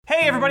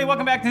everybody,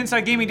 welcome back to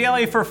Inside Gaming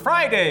Daily for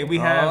Friday. We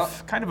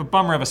have kind of a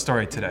bummer of a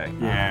story today.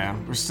 Yeah,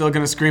 we're still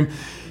gonna scream,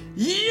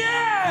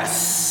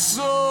 yes!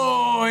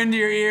 So into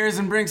your ears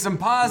and bring some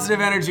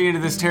positive energy into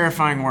this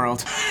terrifying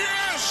world.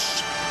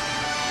 Yes!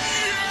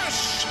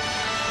 Yes!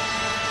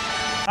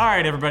 All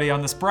right, everybody,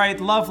 on this bright,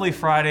 lovely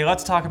Friday,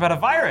 let's talk about a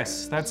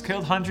virus that's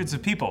killed hundreds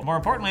of people. More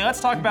importantly,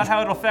 let's talk about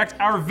how it'll affect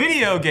our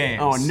video games.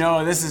 Oh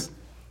no, this is...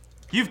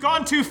 You've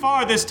gone too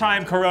far this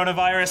time,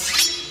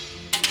 coronavirus.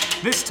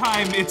 This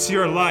time, it's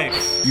your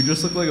life. You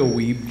just look like a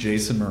weeb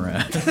Jason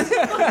Mraz.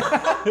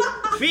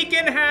 We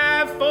can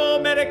have full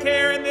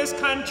Medicare in this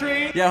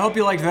country. Yeah, I hope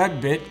you liked that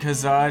bit,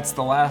 because it's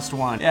the last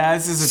one. Yeah,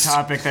 this is a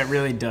topic that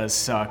really does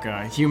suck.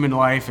 Human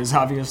life is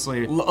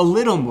obviously a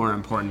little more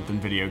important than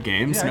video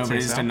games. Yeah, I'd say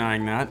Nobody's so.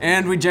 denying that.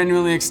 And we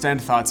genuinely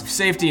extend thoughts of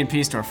safety and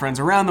peace to our friends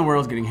around the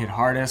world getting hit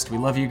hardest. We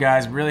love you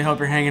guys. We really hope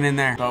you're hanging in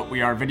there. But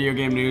we are video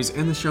game news,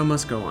 and the show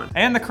must go on.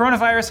 And the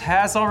coronavirus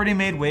has already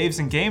made waves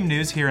in game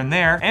news here and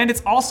there, and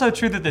it's also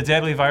true that the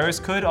deadly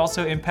virus could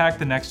also impact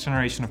the next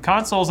generation of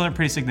consoles in a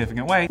pretty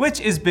significant way, which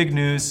is big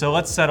news, so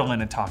let's settle in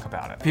and talk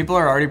about it. People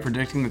are already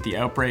predicting that the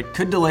outbreak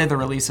could delay the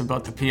release of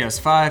both the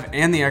PS5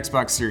 and the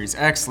Xbox Series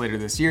X later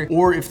this year,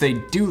 or if they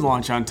do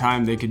launch on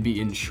time, they could be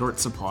in short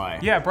supply.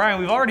 Yeah, Brian,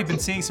 we've already been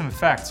seeing some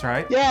effects,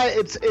 right? Yeah,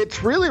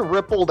 it's really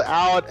rippled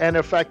out and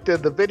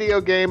affected the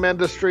video game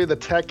industry, the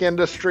tech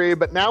industry,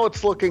 but now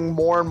it's looking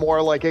more and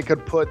more like it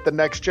could put the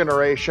next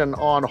generation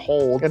on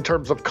hold in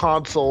terms of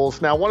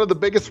consoles. Now, one of the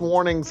biggest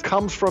warnings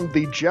comes from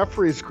the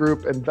Jefferies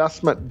Group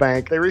Investment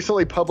Bank. They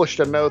recently published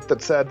a note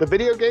that said the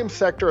video game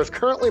sector is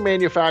currently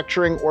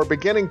manufacturing or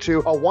beginning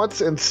to a once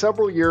in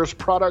several years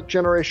product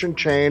generation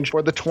change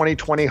for the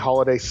 2020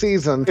 holiday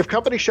season. If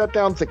company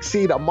shutdowns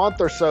exceed a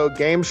month or so,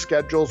 game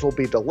schedules will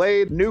be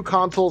delayed. New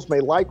consoles may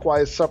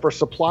likewise suffer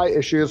supply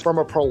issues from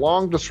a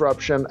prolonged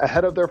disruption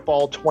ahead of their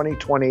fall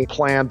 2020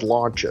 planned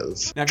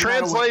launches. Now, if you're not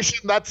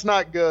Translation, that's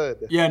not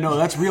good. Yeah, no,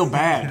 that's real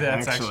bad.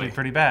 That's actually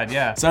pretty bad,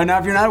 yeah. So now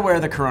if you're not aware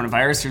of the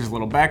coronavirus, here's a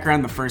little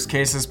background. The first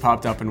cases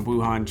popped up in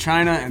Wuhan,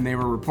 China, and they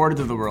were reported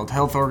to the World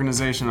Health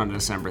Organization on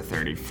December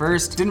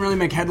 31st. Didn't really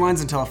make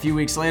headlines until a few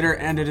weeks later,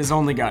 and it has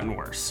only gotten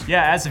worse.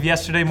 Yeah, as of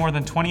yesterday, more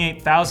than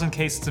 28,000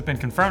 cases have been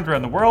confirmed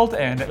around the world,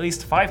 and at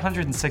least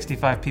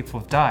 565 people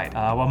have died.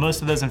 While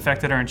most of those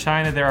infected are in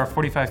China, there are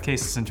 45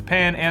 cases in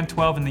Japan and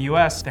 12 in the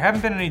US. There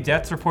haven't been any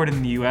deaths reported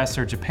in the US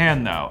or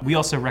Japan, though. We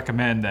also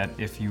recommend that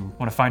if you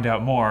want to find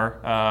out more,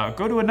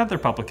 go to another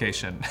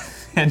publication.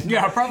 And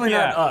Yeah, probably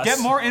not us. Get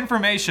more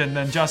information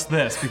than just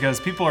this, because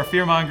people are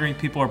fear-mongering,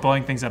 people are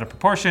blowing things out of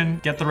proportion.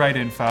 Get the right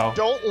info.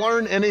 Don't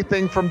learn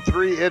anything from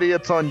 3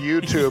 idiots on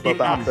YouTube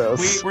about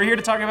this. We're here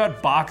to talk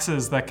about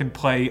boxes that can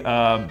play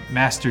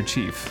Master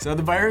Chief. So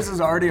the virus has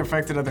already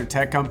affected other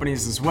tech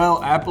companies as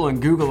well. Apple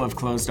and Google have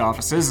closed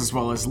offices as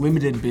well as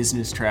limited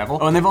business travel.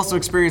 Oh, and they've also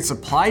experienced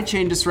supply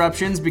chain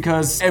disruptions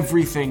because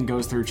everything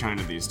goes through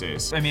China these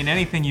days. I mean,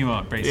 anything you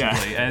own,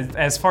 basically. Yeah.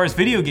 As far as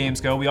video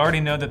games go, we already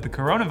know that the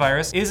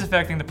coronavirus is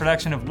affecting the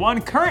production of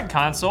one current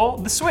console,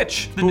 the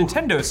Switch, the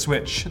Nintendo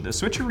Switch, the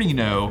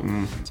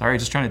Switcherino. Sorry,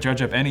 just trying to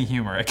dredge up any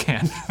humor I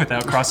can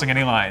without crossing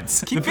any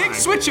lines. The big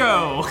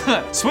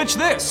Switcho! Switch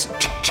this!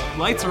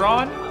 Lights are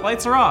on,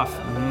 lights are off.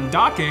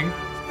 Docking.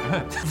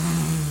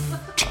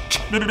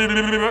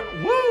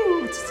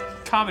 Woo! It's a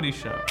comedy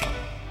show.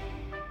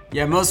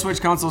 Yeah, most Switch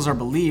consoles are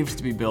believed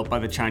to be built by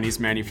the Chinese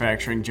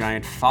manufacturing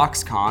giant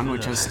Foxconn,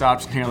 which has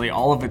stopped nearly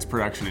all of its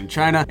production in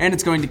China, and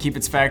it's going to keep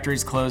its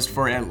factories closed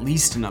for at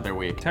least another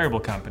week. Terrible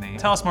company.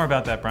 Tell us more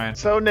about that, Brian.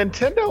 So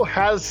Nintendo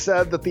has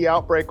said that the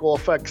outbreak will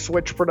affect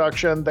Switch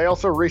production. They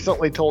also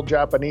recently told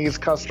Japanese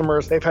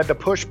customers they've had to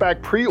push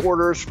back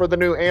pre-orders for the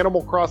new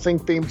Animal Crossing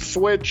themed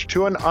Switch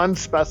to an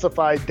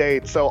unspecified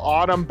date. So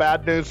autumn,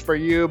 bad news for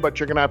you,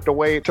 but you're gonna have to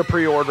wait to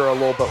pre-order a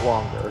little bit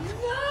longer.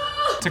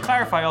 To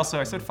clarify also,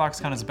 I said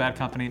Foxconn is a bad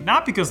company,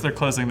 not because they're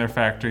closing their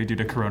factory due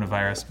to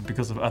coronavirus, but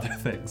because of other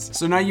things.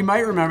 So now you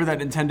might remember that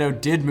Nintendo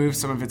did move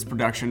some of its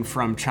production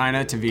from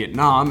China to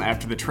Vietnam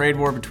after the trade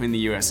war between the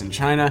US and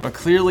China, but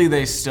clearly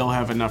they still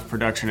have enough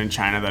production in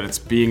China that it's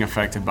being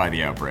affected by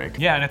the outbreak.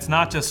 Yeah, and it's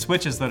not just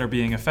Switches that are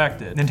being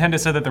affected. Nintendo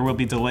said that there will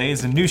be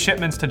delays in new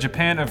shipments to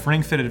Japan of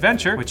Ring Fit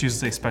Adventure, which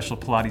uses a special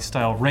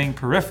Pilates-style ring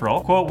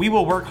peripheral. Quote, "We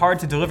will work hard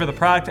to deliver the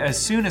product as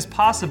soon as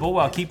possible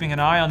while keeping an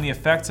eye on the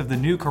effects of the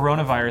new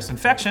coronavirus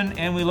infection,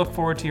 and we look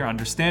forward to your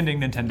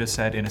understanding," Nintendo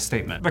said in a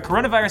statement. The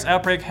coronavirus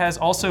outbreak has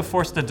also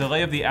forced a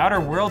delay of the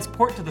Outer Worlds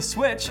port to the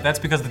Switch. That's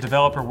because the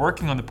developer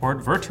working on the port,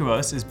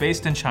 Virtuos, is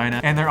based in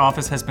China, and their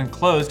office has been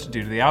closed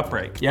due to the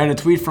outbreak. Yeah, in a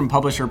tweet from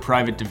publisher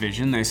Private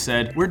Division, they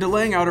said, "We're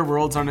delaying Outer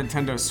Worlds on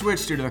Nintendo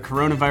Switch due to the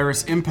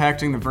coronavirus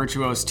impacting the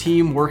Virtuos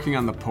team working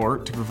on the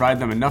port to provide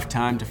them enough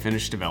time to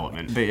finish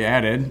development." They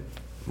added,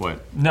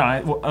 What?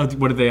 No,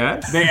 what did they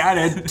add? They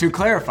added, to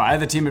clarify,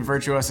 the team at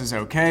Virtuos is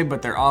okay,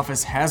 but their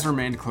office has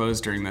remained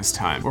closed during this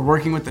time. We're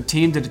working with the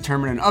team to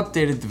determine an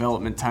updated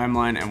development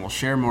timeline, and we'll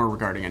share more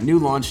regarding a new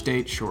launch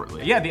date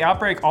shortly. Yeah, the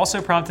outbreak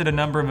also prompted a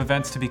number of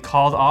events to be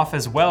called off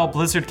as well.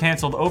 Blizzard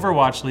canceled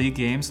Overwatch League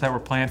games that were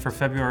planned for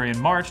February and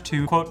March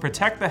to, quote,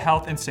 protect the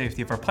health and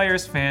safety of our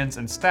players, fans,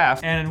 and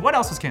staff. And what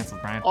else was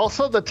canceled, Brian?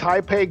 Also, the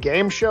Taipei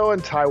game show in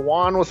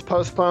Taiwan was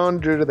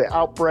postponed due to the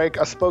outbreak.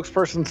 A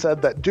spokesperson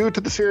said that due to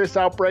the serious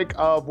outbreak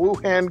of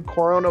Wuhan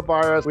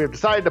coronavirus, we have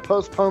decided to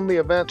postpone the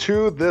event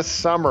to this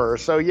summer.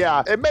 So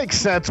yeah, it makes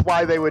sense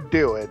why they would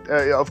do it,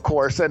 of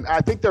course. And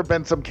I think there have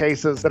been some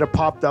cases that have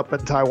popped up in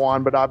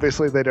Taiwan, but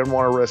obviously they didn't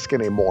want to risk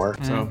any more.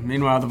 So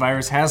meanwhile, the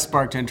virus has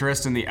sparked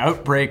interest in the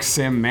outbreak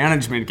sim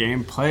management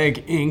game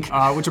Plague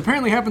Inc., which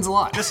apparently happens a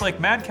lot. Just like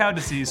mad cow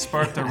disease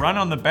sparked a run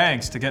on the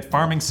banks to get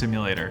Farming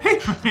Simulator. Hey,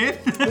 Brian.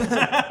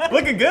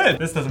 Looking good.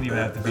 This doesn't even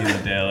have to be in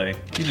the daily.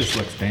 He just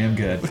looks damn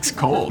good. It's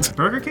cold.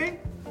 Burger King?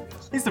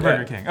 He's the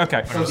Burger King.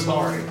 Okay. So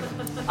sorry.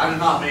 I did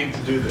not mean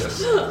to do this.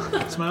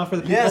 Smile for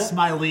the people. Yes,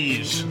 my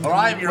liege. Or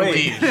I'm your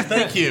liege.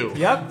 Thank you.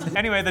 Yep.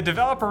 Anyway, the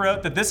developer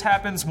wrote that this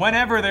happens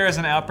whenever there is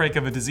an outbreak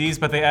of a disease,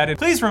 but they added,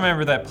 please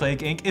remember that Plague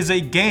Inc. is a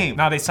game,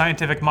 not a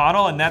scientific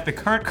model, and that the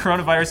current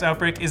coronavirus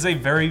outbreak is a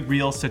very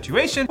real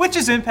situation, which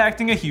is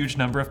impacting a huge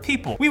number of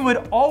people. We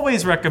would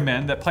always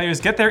recommend that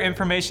players get their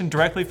information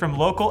directly from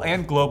local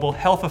and global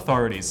health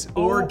authorities.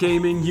 Or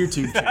gaming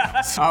YouTube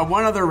channels.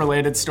 One other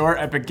related store,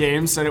 Epic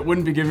Games, said it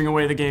wouldn't be giving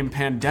away the game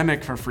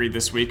Pandemic for free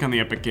this week on the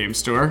Epic Games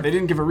Store. They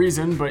didn't give a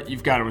reason, but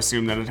you've got to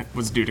assume that it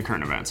was due to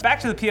current events. Back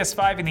to the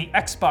PS5 and the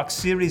Xbox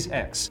Series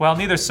X. While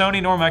neither Sony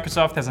nor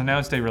Microsoft has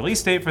announced a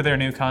release date for their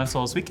new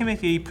consoles, we can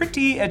make a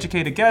pretty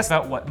educated guess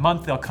about what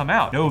month they'll come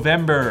out.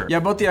 November.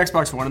 Yeah, both the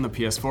Xbox One and the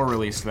PS4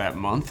 released that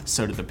month.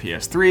 So did the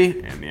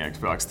PS3 and the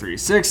Xbox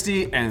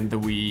 360 and the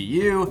Wii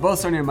U.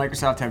 Both Sony and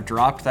Microsoft have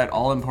dropped that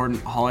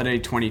all-important holiday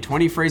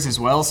 2020 phrase as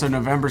well, so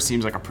November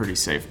seems like a pretty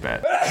safe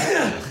bet.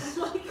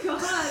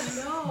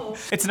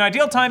 It's an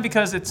ideal time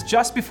because it's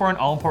just before an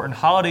all-important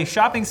holiday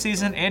shopping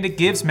season, and it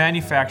gives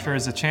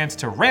manufacturers a chance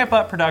to ramp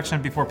up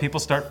production before people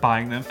start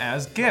buying them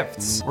as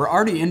gifts. We're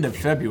already into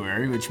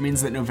February, which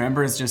means that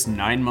November is just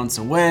 9 months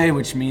away,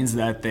 which means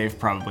that they've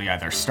probably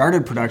either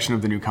started production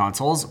of the new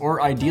consoles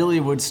or ideally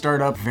would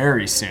start up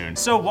very soon.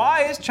 So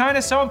why is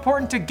China so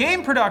important to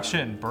game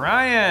production,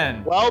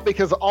 Brian? Well,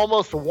 because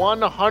almost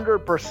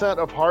 100%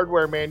 of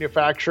hardware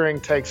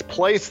manufacturing takes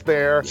place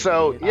there.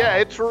 So yeah,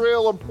 it's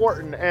real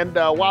important. And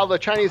while the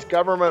Chinese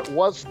government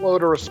was slow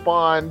to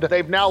respond,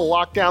 they've now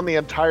locked down the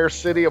entire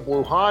city of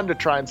Wuhan to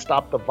try and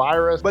stop the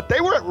virus. But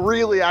they weren't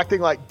really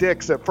acting like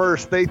dicks at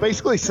first. They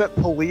basically sent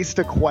police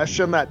to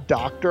question that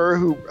doctor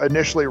who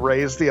initially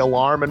raised the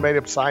alarm and made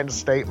him sign a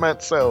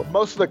statement. So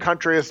most of the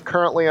country is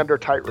currently under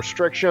tight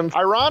restrictions.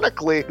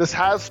 Ironically, this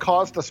has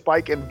caused a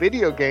spike in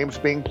video games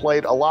being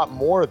played a lot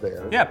more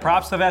there. Yeah,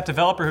 props to that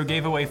developer who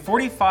gave away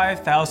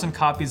 45,000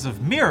 copies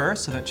of Mirror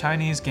so that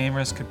Chinese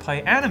gamers could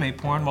play anime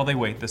porn while they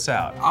wait this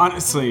out.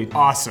 Honestly,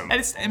 awesome. And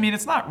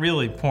it's not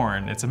really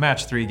porn, it's a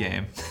match 3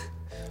 game.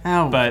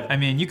 Ow. But I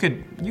mean, you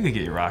could get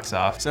your rocks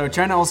off. So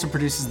China also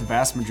produces the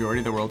vast majority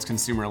of the world's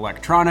consumer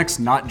electronics,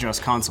 not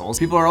just consoles.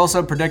 People are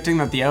also predicting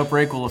that the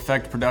outbreak will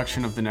affect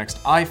production of the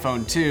next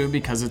iPhone 2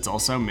 because it's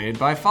also made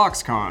by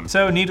Foxconn.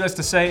 So needless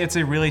to say, it's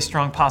a really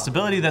strong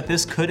possibility that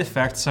this could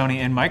affect Sony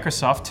and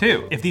Microsoft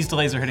too. If these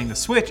delays are hitting the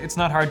Switch, it's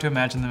not hard to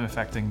imagine them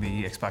affecting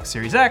the Xbox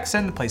Series X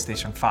and the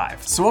PlayStation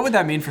 5. So what would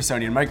that mean for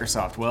Sony and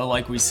Microsoft? Well,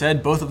 like we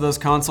said, both of those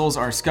consoles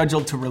are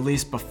scheduled to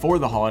release before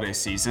the holiday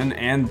season,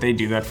 and they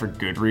do that for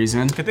good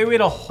reason. Could they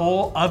wait a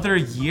whole other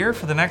year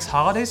for the next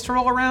holidays to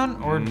roll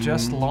around, or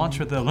just launch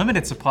with a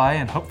limited supply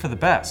and hope for the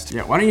best?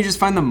 Yeah, why don't you just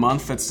find the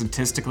month that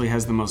statistically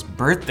has the most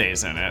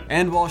birthdays in it?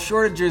 And while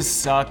shortages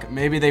suck,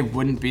 maybe they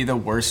wouldn't be the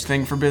worst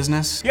thing for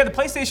business. Yeah, the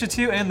PlayStation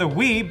 2 and the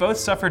Wii both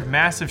suffered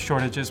massive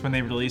shortages when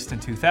they released in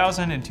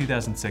 2000 and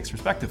 2006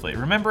 respectively.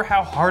 Remember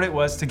how hard it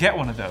was to get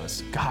one of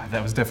those? God,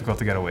 that was difficult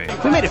to get a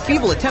Wii. We made a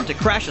feeble attempt to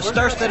crash a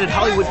star-studded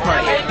Hollywood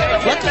party.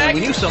 Luckily,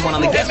 we knew someone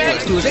on the guest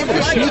list who was able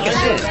to sneak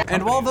us in.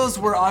 And while those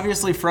were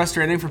obviously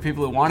frustrating for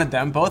people who wanted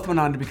them, both went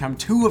on to become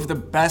two of the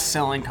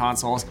best-selling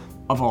consoles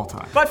of all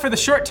time. But for the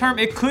short term,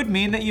 it could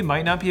mean that you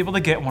might not be able to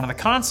get one of the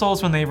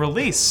consoles when they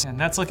release. And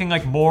that's looking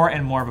like more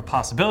and more of a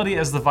possibility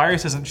as the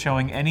virus isn't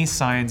showing any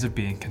signs of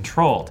being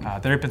controlled.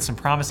 There have been some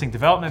promising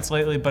developments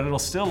lately, but it'll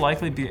still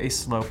likely be a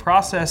slow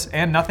process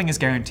and nothing is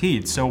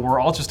guaranteed. So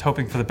we're all just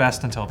hoping for the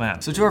best until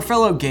then. So to our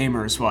fellow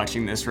gamers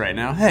watching this right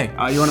now, hey,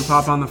 you wanna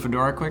pop on the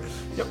fedora quick?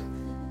 Yep.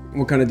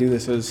 We'll kind of do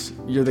this as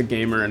you're the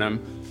gamer and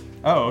I'm...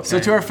 Oh, okay. So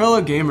to our fellow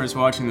gamers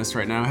watching this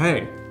right now,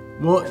 hey,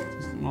 well,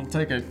 I'll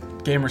take a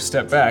gamer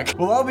step back.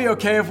 We'll all be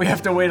okay if we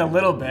have to wait a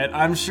little bit.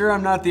 I'm sure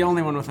I'm not the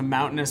only one with a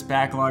mountainous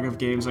backlog of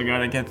games I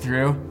gotta get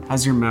through.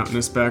 How's your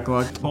mountainous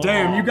backlog?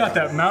 Damn, you got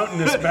that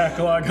mountainous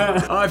backlog,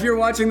 huh? If you're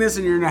watching this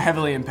and you're in a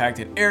heavily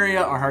impacted area,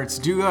 our hearts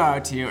do go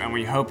out to you, and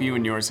we hope you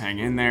and yours hang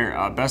in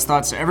there. Best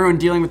thoughts to everyone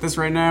dealing with this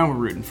right now. We're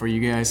rooting for you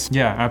guys.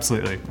 Yeah,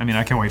 absolutely. I mean,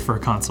 I can't wait for a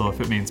console if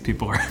it means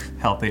people are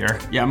healthier.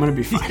 Yeah, I'm gonna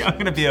be fine. I'm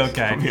gonna be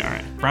okay. I'll be all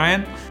right.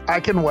 Brian?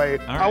 I can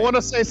wait. All right. I want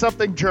to say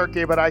something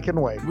jerky, but I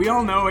can wait. We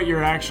all know what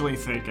you're actually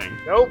thinking.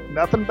 Nope,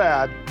 nothing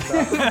bad.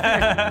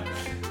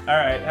 All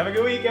right, have a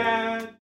good weekend.